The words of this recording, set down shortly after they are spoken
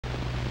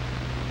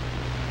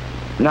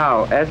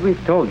Now, as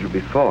we've told you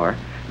before,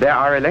 there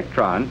are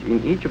electrons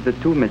in each of the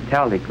two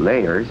metallic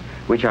layers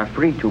which are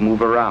free to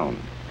move around.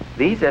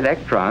 These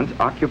electrons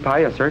occupy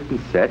a certain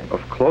set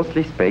of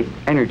closely spaced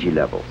energy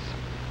levels.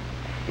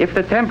 If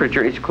the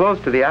temperature is close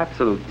to the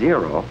absolute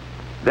zero,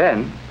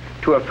 then,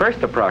 to a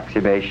first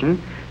approximation,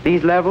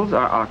 these levels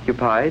are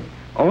occupied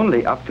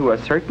only up to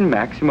a certain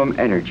maximum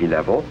energy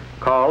level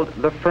called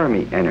the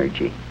Fermi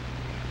energy.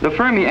 The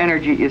Fermi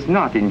energy is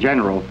not, in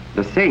general,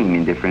 the same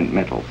in different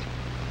metals,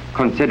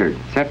 considered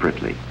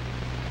separately.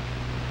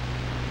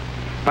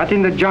 But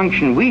in the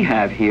junction we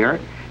have here,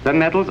 the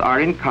metals are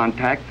in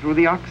contact through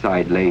the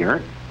oxide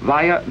layer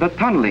via the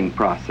tunneling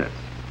process.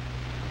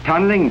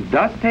 Tunneling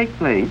does take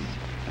place,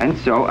 and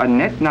so a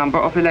net number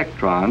of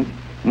electrons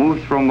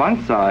moves from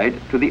one side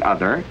to the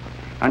other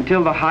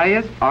until the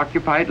highest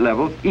occupied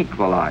levels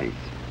equalize.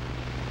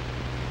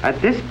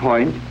 At this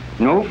point,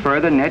 no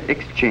further net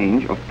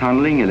exchange of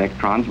tunneling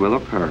electrons will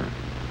occur.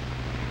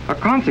 A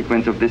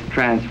consequence of this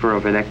transfer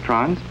of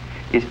electrons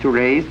is to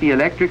raise the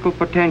electrical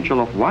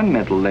potential of one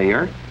metal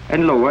layer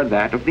and lower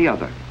that of the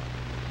other.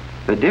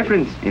 The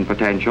difference in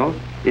potential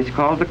is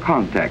called the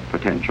contact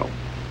potential.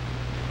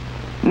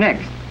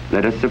 Next,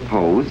 let us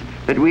suppose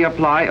that we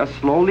apply a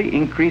slowly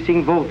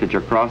increasing voltage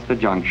across the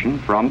junction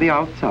from the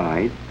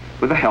outside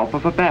with the help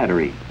of a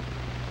battery.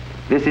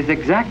 This is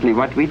exactly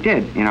what we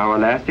did in our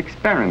last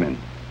experiment.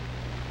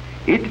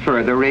 It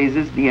further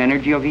raises the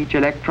energy of each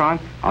electron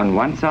on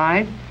one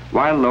side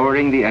while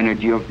lowering the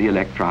energy of the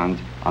electrons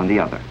on the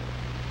other.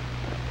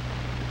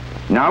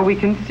 Now we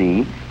can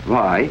see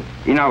why,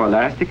 in our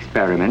last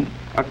experiment,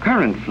 a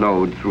current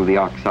flowed through the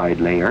oxide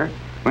layer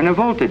when a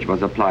voltage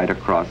was applied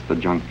across the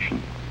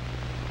junction.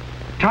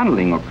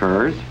 Tunneling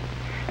occurs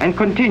and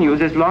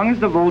continues as long as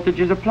the voltage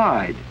is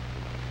applied.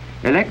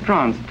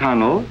 Electrons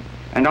tunnel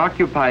and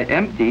occupy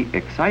empty,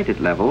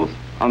 excited levels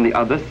on the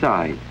other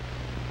side.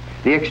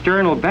 The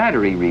external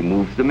battery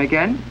removes them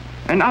again,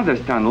 and others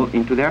tunnel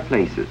into their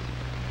places,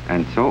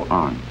 and so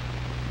on.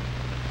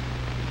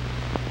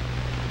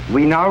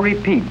 We now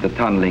repeat the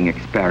tunneling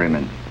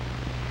experiment,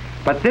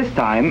 but this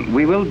time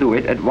we will do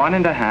it at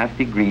 1.5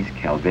 degrees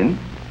Kelvin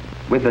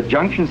with the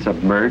junction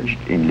submerged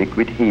in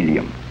liquid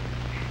helium.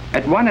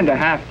 At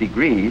 1.5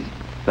 degrees,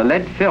 the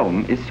lead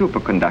film is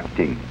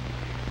superconducting.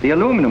 The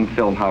aluminum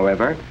film,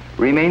 however,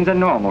 remains a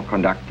normal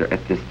conductor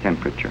at this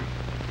temperature.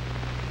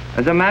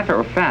 As a matter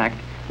of fact,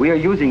 we are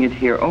using it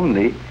here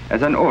only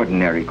as an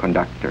ordinary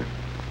conductor.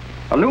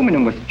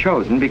 Aluminum was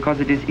chosen because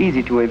it is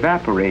easy to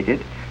evaporate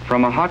it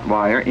from a hot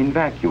wire in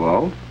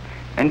vacuo,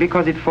 and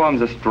because it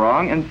forms a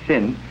strong and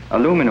thin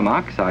aluminum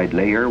oxide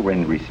layer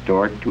when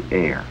restored to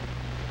air.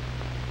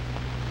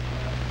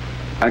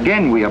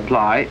 Again, we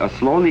apply a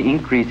slowly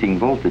increasing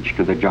voltage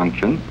to the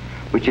junction,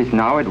 which is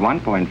now at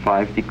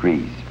 1.5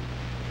 degrees.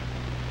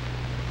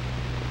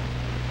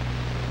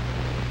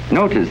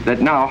 Notice that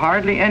now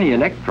hardly any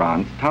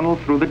electrons tunnel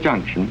through the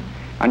junction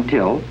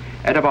until,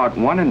 at about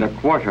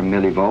 1.25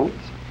 millivolts,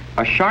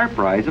 a sharp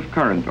rise of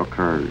current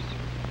occurs.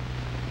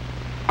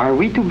 Are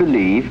we to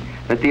believe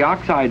that the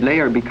oxide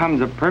layer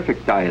becomes a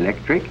perfect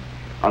dielectric,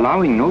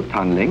 allowing no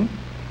tunneling,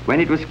 when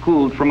it was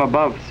cooled from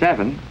above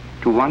 7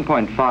 to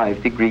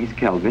 1.5 degrees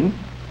Kelvin,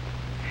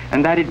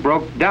 and that it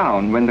broke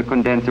down when the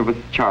condenser was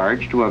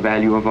charged to a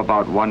value of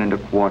about 1.25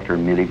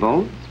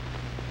 millivolts?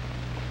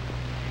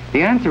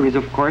 The answer is,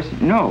 of course,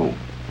 no.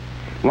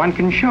 One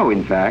can show,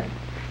 in fact,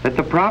 that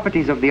the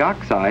properties of the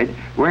oxide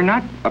were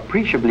not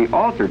appreciably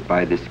altered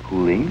by this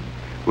cooling,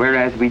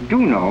 whereas we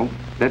do know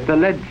that the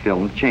lead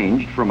film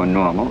changed from a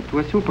normal to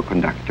a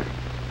superconductor.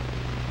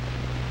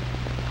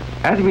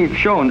 As we've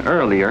shown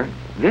earlier,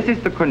 this is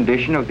the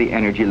condition of the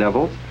energy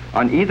levels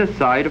on either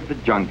side of the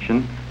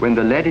junction when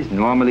the lead is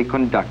normally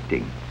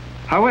conducting.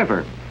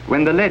 However,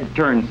 when the lead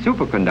turns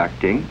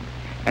superconducting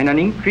and an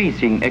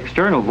increasing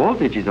external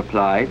voltage is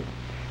applied,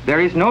 there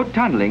is no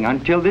tunneling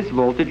until this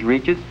voltage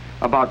reaches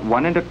about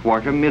 1.25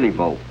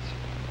 millivolts.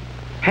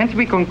 Hence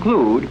we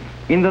conclude,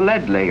 in the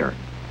lead layer,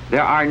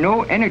 there are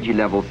no energy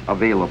levels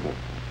available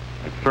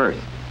at first.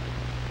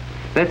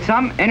 That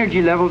some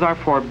energy levels are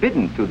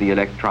forbidden to the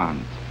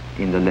electrons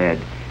in the lead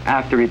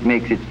after it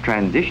makes its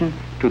transition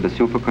to the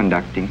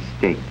superconducting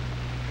state.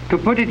 To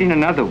put it in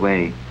another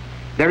way,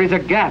 there is a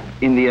gap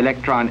in the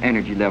electron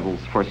energy levels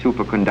for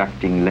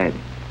superconducting lead.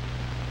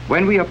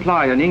 When we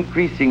apply an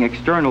increasing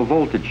external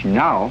voltage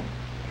now,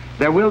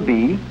 there will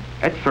be,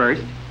 at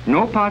first,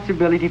 no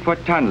possibility for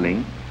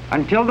tunneling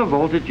until the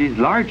voltage is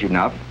large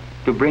enough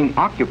to bring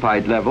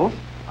occupied levels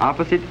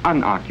opposite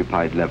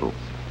unoccupied levels.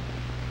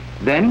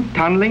 Then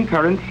tunneling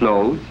current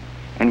flows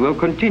and will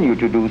continue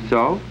to do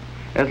so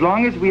as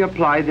long as we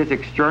apply this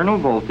external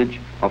voltage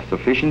of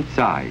sufficient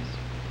size.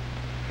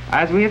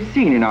 As we have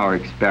seen in our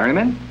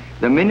experiment,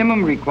 the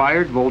minimum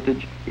required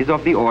voltage is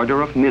of the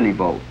order of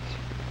millivolts.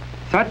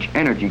 Such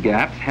energy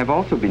gaps have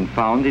also been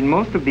found in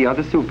most of the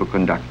other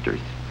superconductors.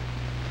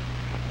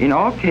 In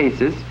all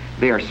cases,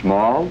 they are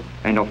small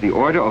and of the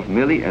order of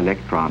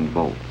milli-electron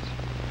volts.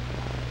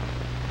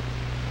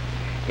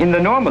 In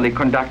the normally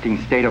conducting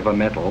state of a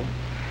metal,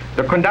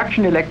 The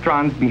conduction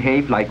electrons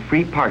behave like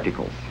free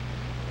particles.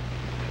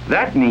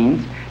 That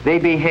means they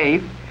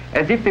behave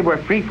as if they were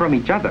free from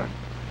each other.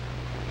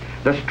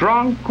 The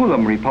strong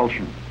Coulomb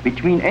repulsion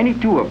between any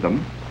two of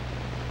them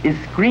is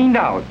screened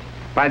out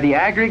by the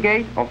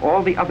aggregate of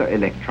all the other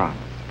electrons.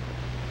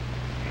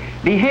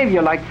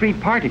 Behavior like free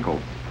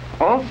particles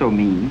also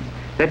means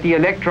that the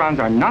electrons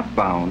are not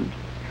bound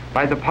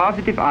by the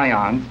positive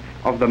ions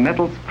of the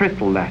metal's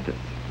crystal lattice.